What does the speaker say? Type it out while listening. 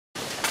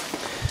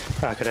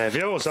Okay there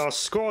viewers, I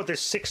scored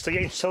this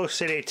 60-inch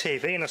LCD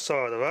TV on the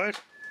side of the road.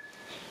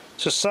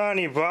 It's a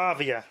Sony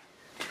Bravia.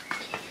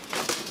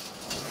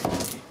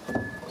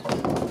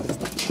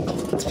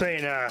 It's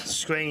been,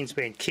 screen's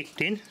been kicked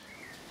in.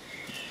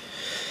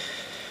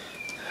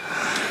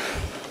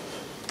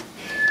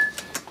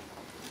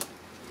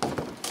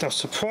 I was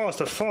surprised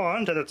to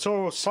find that it's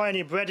all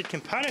Sony branded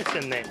components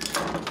in there.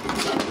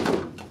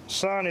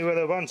 Sony were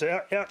the ones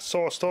that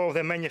outsourced all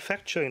their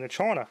manufacturing to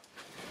China.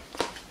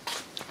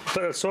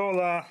 But it's all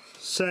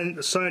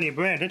Sony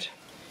branded.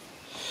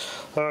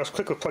 Let's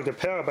quickly plug the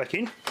power back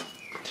in.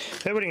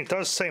 Everything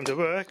does seem to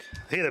work.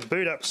 I hear the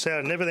boot up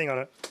sound and everything on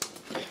it.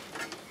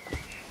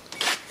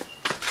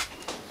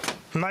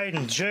 Made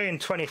in June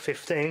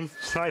 2015.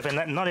 It's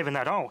not even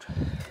that old.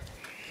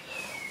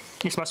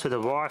 This must be the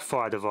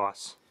Wi-Fi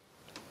device.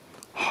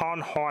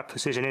 Han High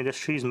Precision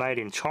Industries, made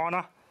in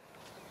China.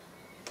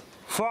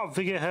 5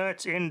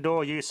 GHz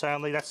indoor use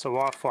only. That's the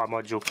Wi-Fi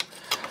module.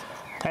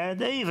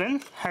 And it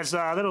even has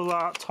little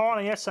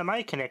tiny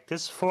SMA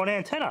connectors for an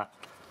antenna.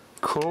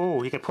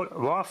 Cool, you can put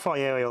Wi-Fi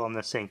aerial on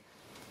this thing.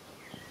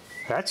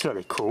 That's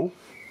really cool.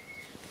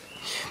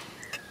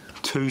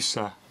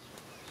 Tusa.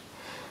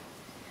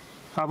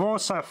 I've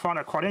also found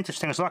it quite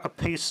interesting. It's like a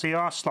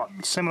PCI slot,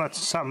 similar to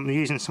something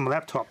using some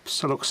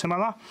laptops that look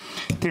similar.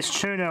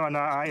 This tuner and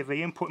AV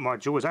input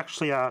module is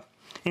actually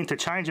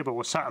interchangeable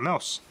with something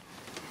else.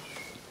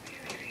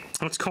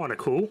 That's kind of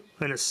cool,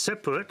 and it's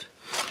separate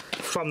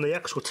from the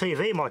actual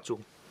TV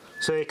module.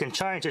 So you can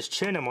change this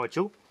tuner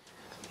module.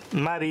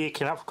 Maybe you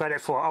can upgrade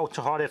it for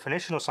ultra high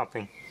definition or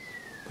something,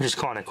 which is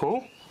kind of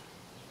cool.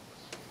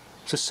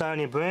 It's a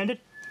Sony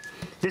branded.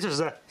 This is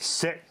a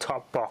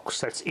set-top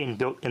box that's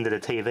inbuilt into the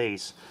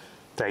TVs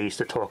they used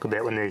to talk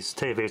about when these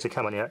TVs are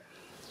coming out.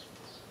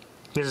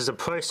 This is a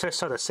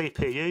processor, the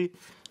CPU,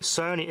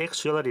 Sony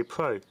X Reality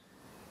Pro.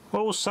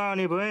 All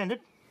Sony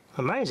branded.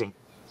 Amazing.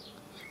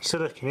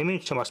 Silicon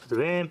image, I must put the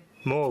RAM,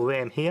 more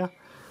RAM here.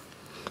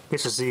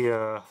 This is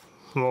the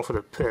more for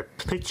the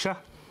picture,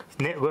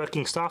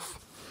 networking stuff.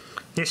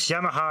 This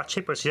Yamaha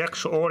chip is the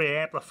actual audio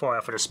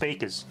amplifier for the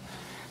speakers.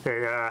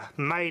 They're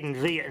made in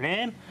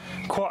Vietnam.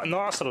 Quite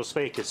nice little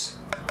speakers.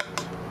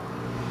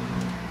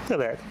 Look at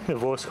that, the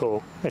voice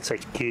call. That's so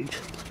cute.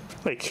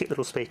 Very cute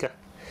little speaker.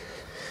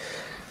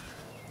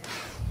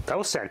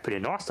 They'll sound pretty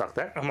nice like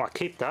that. I might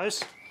keep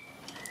those.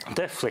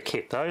 Definitely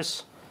keep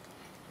those.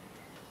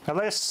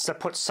 Unless they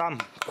put some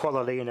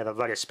quality into the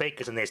bloody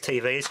speakers in these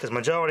TVs, because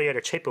majority of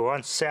the cheaper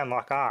ones sound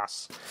like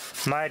arse.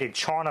 Made in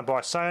China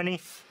by Sony.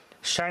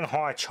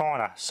 Shanghai,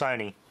 China,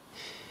 Sony.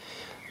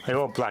 They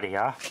all bloody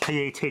are.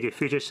 PET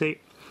diffuser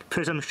sheet,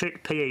 prism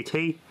sheet,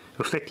 PET,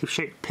 reflective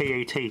sheet,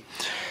 PET.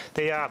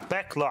 The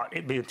backlight,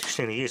 it'd be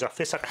interesting to use off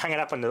this. I can hang it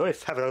up on the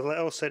roof, have an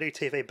LCD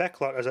TV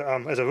backlight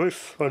as a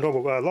roof or a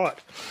normal light,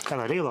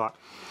 LED light.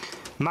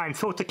 Main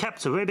filter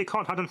caps, a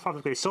Rubicon, 105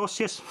 degrees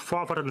Celsius,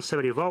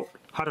 570 volt,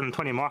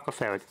 120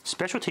 microfarad.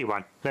 Specialty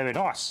one, very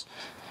nice.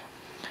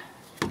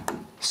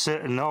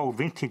 Certain old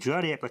vintage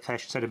radio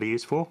applications that would be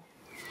used for.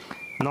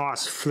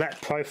 Nice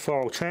flat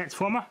profile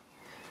transformer.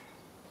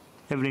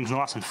 Everything's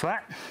nice and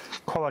flat.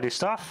 Quality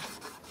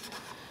stuff.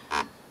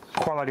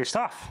 Quality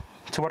stuff.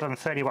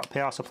 230 watt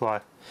power supply.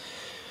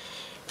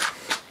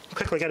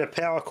 Quickly get a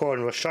power cord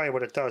and we'll show you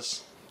what it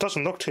does.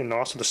 Doesn't look too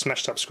nice with a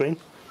smashed up screen.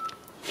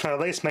 At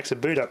least makes a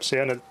boot up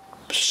sound. It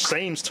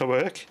seems to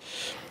work.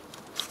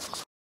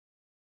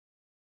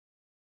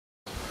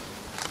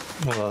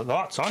 Well, the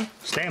light's on.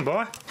 Stand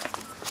by.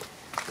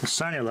 The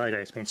Sony logo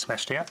has been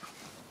smashed out.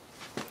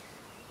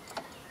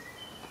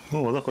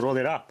 Oh, look at all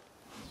that up.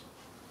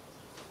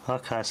 I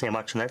can't see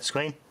much on that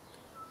screen.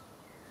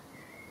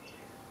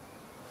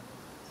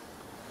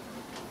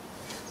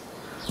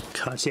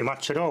 Can't see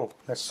much at all.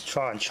 Let's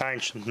try and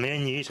change some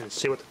menus and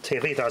see what the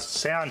TV does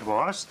sound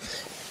wise.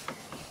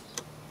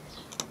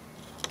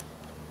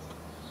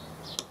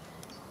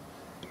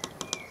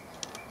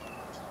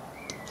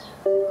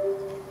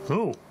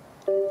 Ooh.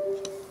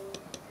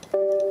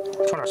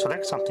 I'm trying to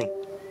select something.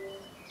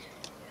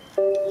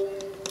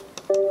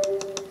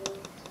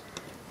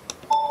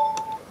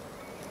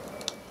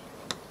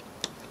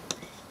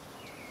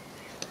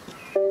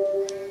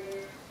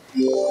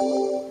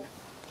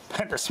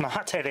 The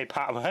smart TV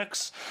part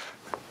works,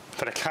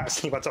 but I can't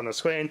see what's on the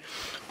screen.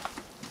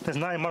 There's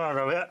no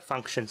monitor out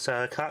function,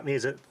 so I can't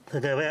use it to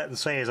go out and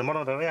see as a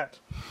monitor out.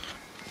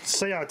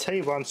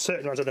 CRT ones,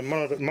 certain ones are the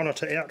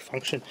monitor out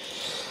function.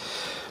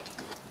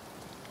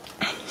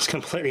 It's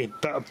completely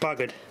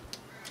buggered.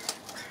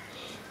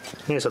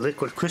 Here's the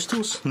liquid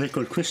crystals,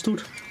 liquid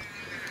crystalled.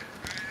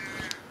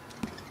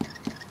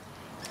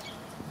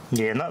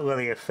 Yeah, not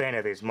really a fan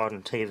of these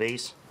modern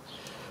TVs.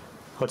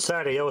 I'd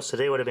say the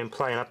LCD would have been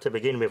playing up to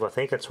begin with. I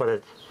think that's why they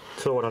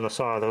threw it on the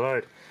side of the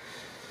road.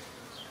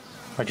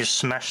 I just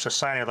smashed the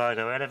Sony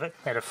logo out of it,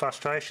 out of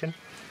frustration.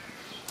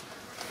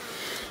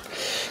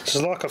 This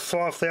is like a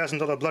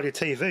 $5,000 bloody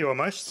TV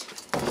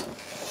almost,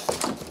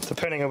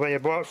 depending on where you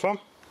buy it from.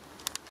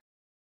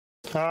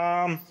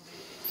 I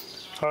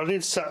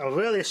did something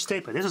really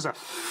stupid. This is a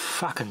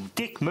fucking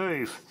dick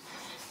move.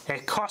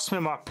 It cost me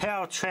my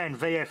powertrain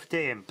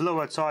VFD and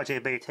blew its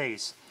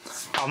IGBTs.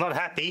 I'm not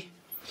happy.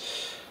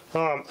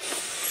 I'm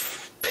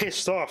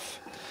pissed off.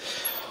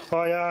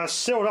 I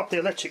sealed up the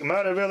electric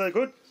motor really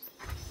good.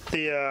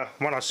 The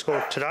one I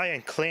scored today,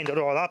 and cleaned it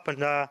all up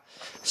and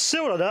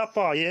sealed it up.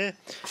 Oh yeah,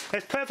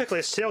 it's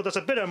perfectly sealed. There's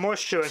a bit of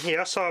moisture in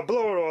here, so I blew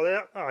it all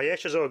out. Oh yeah,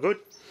 she's all good.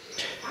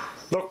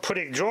 Looked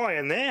pretty dry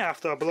in there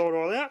after I blew it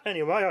all out.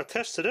 Anyway, I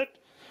tested it,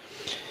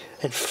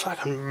 and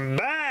fucking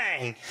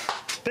bang!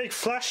 Big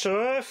flash to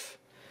earth.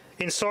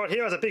 Inside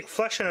here was a big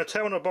flash in a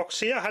terminal box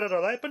here. I had it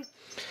all open.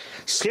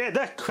 Scared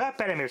that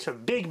crap out of me. It's a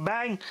big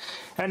bang,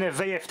 and the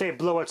VFD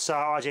blew its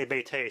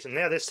IGBTs, and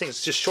now this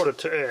thing's just shorted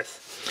to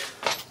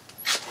earth.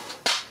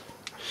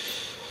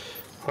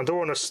 I'm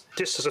doing this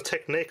as a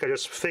technique. I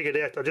just figured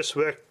out. I just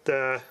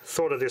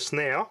thought of this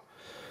now.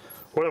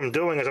 What I'm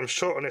doing is I'm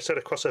shorting this out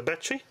across a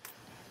battery.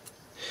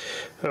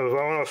 I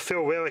want to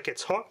feel where it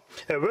gets hot.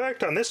 It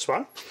worked on this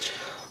one.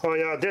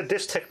 I did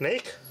this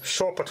technique,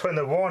 short between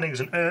the windings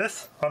and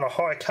earth on a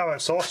high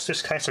current source, in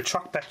this case a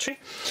truck battery,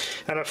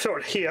 and I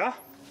felt here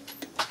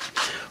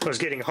was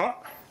getting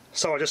hot,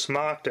 so I just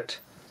marked it.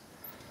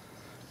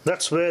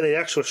 That's where the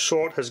actual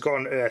short has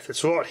gone to earth.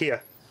 It's right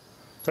here.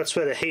 That's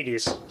where the heat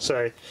is.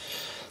 So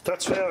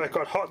that's where it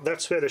got hot.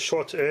 That's where the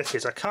short to earth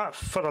is. I can't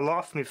for the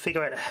life of me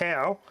figure out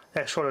how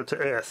that shorted to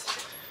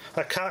earth.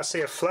 I can't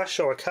see a flash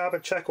or a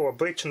carbon track or a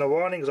breach in the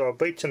windings or a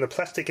breach in the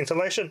plastic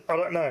insulation. I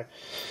don't know.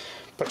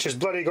 But she's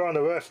bloody gone to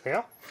earth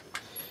now.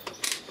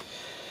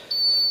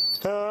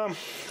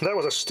 That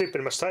was a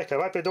stupid mistake. I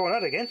won't be doing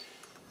that again.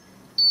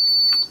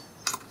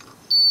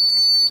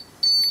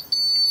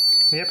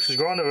 Yep, she's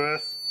gone to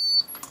earth.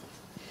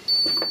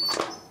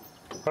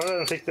 I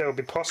don't think that would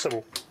be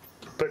possible.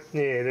 But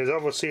yeah, there's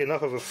obviously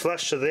enough of a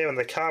flash there and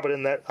the carbon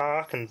in that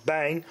arc, and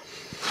bang.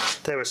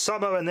 There was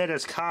somewhere in there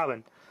there's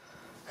carbon.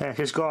 And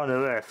she's gone to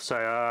earth,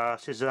 so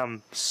she's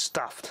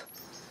stuffed.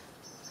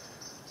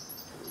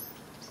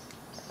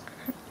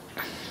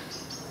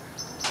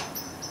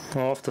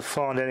 I'll have to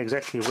find out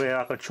exactly where.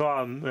 I could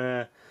try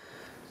and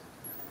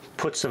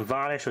put some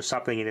varnish or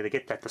something in it to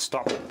get that to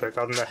stop, but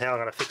I don't know how I'm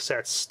going to fix that.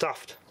 It's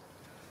stuffed.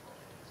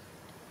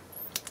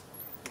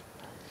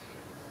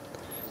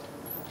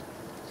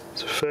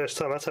 It's the first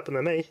time that's happened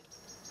to me.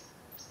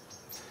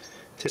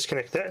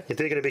 Disconnect that. You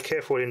do got to be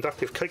careful with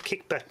inductive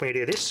kickback when you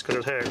do this, because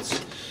it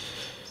hurts.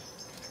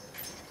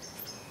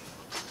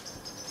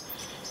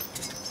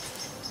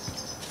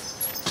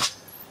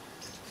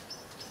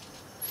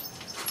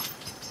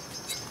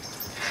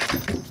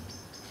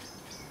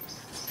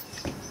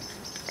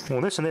 Well,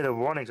 this and there, the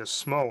windings are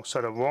small,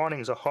 so the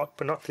windings are hot,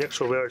 but not the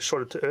actual where it's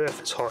shorted to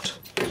earth is hot.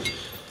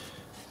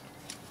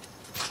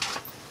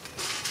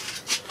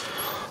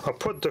 I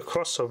put it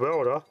across a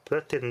welder, but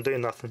that didn't do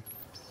nothing.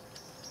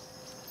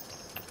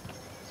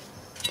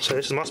 So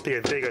this must be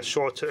a bigger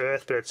short to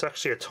earth, but it's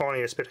actually a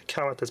tiniest bit of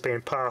current that's being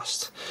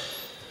passed.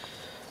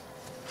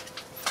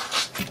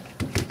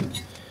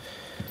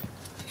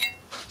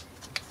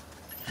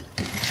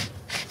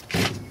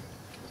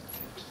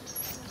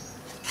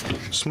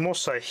 It's more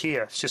so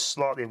here, it's just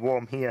slightly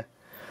warm here.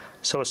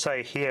 So we'll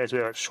say here is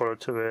where it's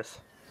shorted to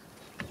earth.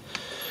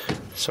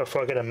 So if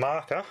I get a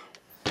marker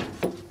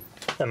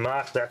and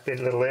mark that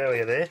little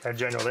area there, that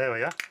general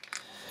area,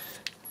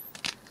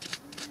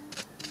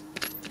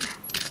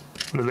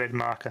 the red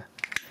marker.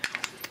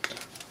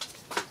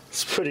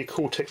 It's a pretty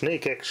cool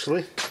technique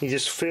actually. You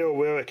just feel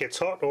where it gets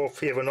hot, or if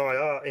you have an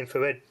IR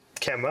infrared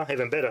camera,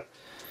 even better.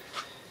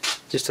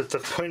 Just at the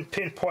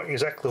pinpoint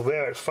exactly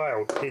where it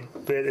failed,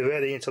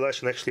 where the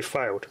insulation actually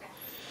failed.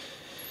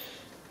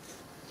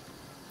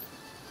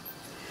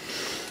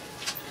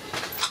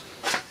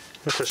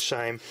 That's a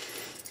shame.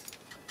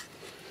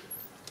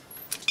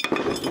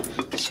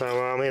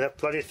 So I mean, that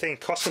bloody thing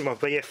cost me my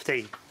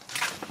VFD.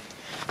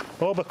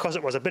 All because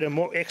it was a bit of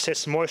more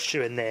excess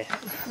moisture in there.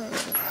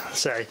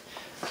 So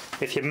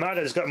if your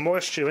motor's got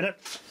moisture in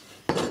it,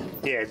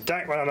 yeah,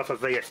 don't run off a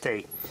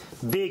VFD.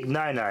 Big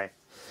no-no.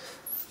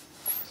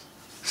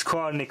 It's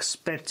quite an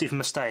expensive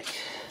mistake.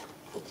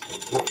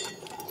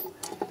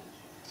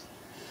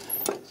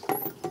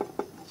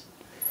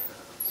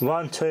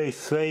 One, two,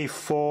 three,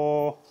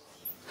 four,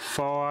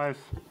 five.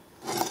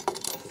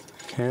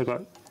 Okay, I've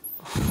got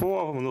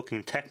 4 of them looking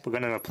intact. We're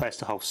going to replace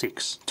the whole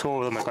 6. 2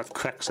 of them have got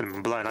cracks in them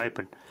and blown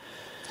open.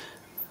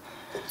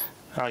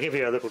 I'll give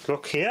you a little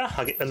look here.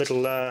 I'll get a little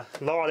light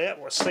out.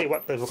 We'll see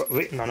what they've got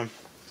written on them.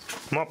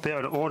 Might be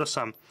able to order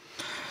some.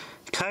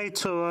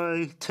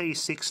 K2O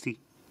T60.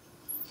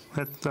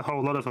 That's a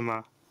whole lot of them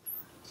are.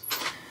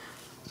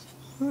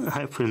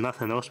 Hopefully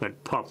nothing else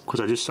went pop,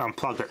 because I just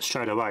unplugged it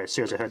straight away as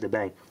soon as I heard the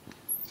bang.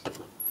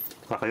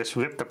 Like I just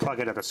ripped the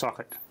plug out of the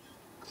socket.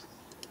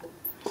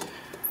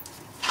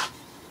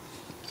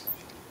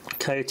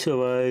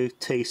 K2O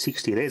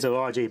T60. There's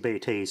our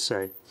IGBTs,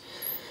 so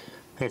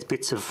there's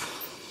bits of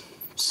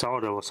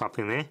solder or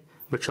something there,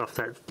 which off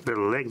that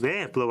little leg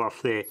there, blew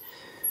off there.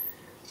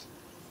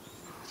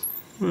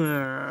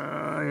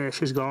 Yeah,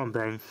 she's gone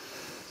bang.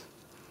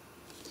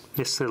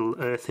 This little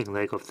earthing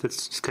leg off,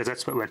 because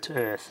that's what went to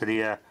earth.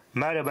 The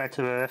Motor went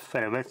to earth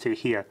and it went through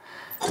here.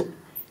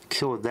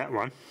 Killed that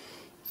one.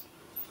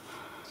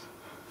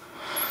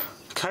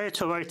 Go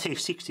to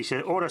OT60, so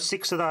order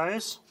 6 of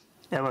those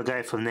and we'll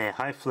go from there.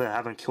 Hopefully I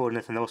haven't killed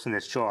anything else in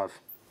this drive.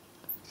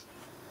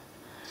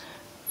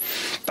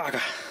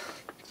 Bugger.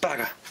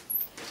 Bugger.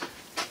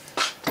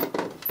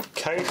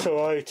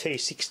 K2O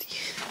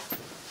T60.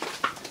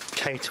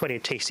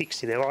 K20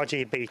 T60, they're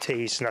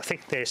IGBTs and I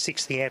think they're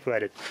 60 amp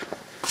rated.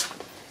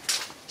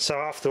 So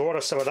I have to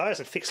order some of those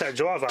and fix that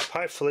drive up.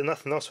 Hopefully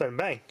nothing else went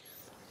bang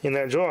in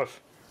that drive.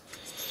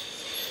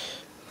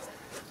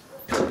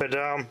 But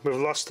we've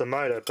lost the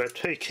motor, but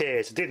who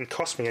cares? It didn't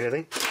cost me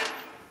anything.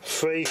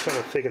 Free from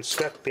a friggin'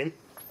 scrap bin.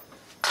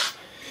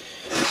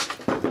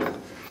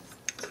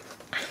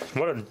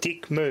 What a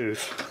dick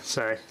move.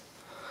 So,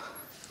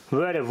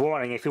 word of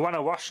warning, if you want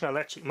to wash an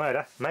electric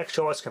motor, make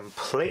sure it's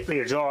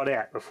completely dried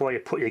out before you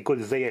put your good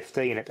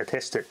VFD in it to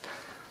test it.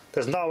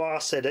 There's no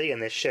RCD in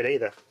this shit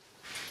either.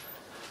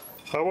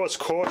 I was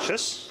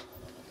cautious,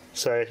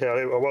 so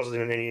I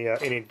wasn't in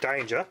any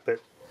danger, but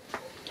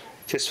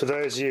just for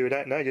those of you who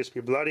don't know, just be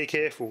bloody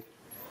careful.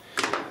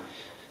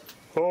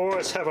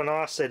 Always have an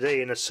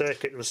RCD in a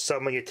circuit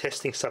when you're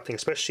testing something,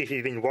 especially if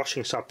you've been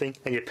washing something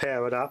and you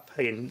power it up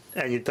and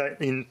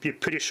you're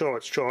pretty sure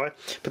it's dry,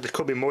 but there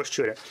could be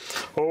moisture in it.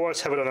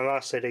 Always have it on an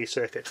RCD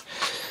circuit.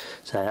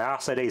 So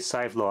RCDs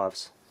save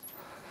lives.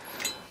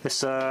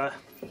 This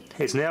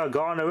is now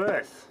gone to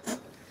earth,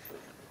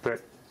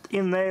 but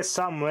in there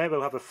somewhere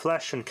we'll have a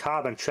flash and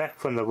carbon track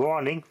from the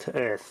winding to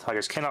earth. I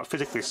just cannot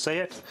physically see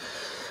it,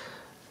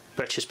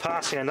 but she's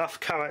passing enough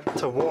current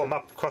to warm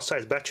up across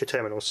those battery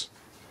terminals.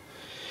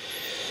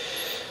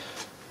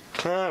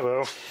 Ah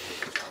well,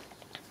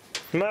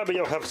 maybe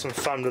you'll have some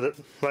fun with it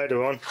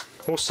later on.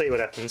 We'll see what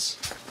happens.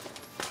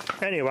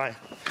 Anyway,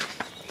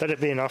 that'll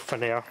be enough for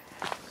now.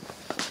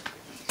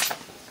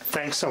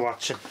 Thanks for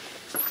watching.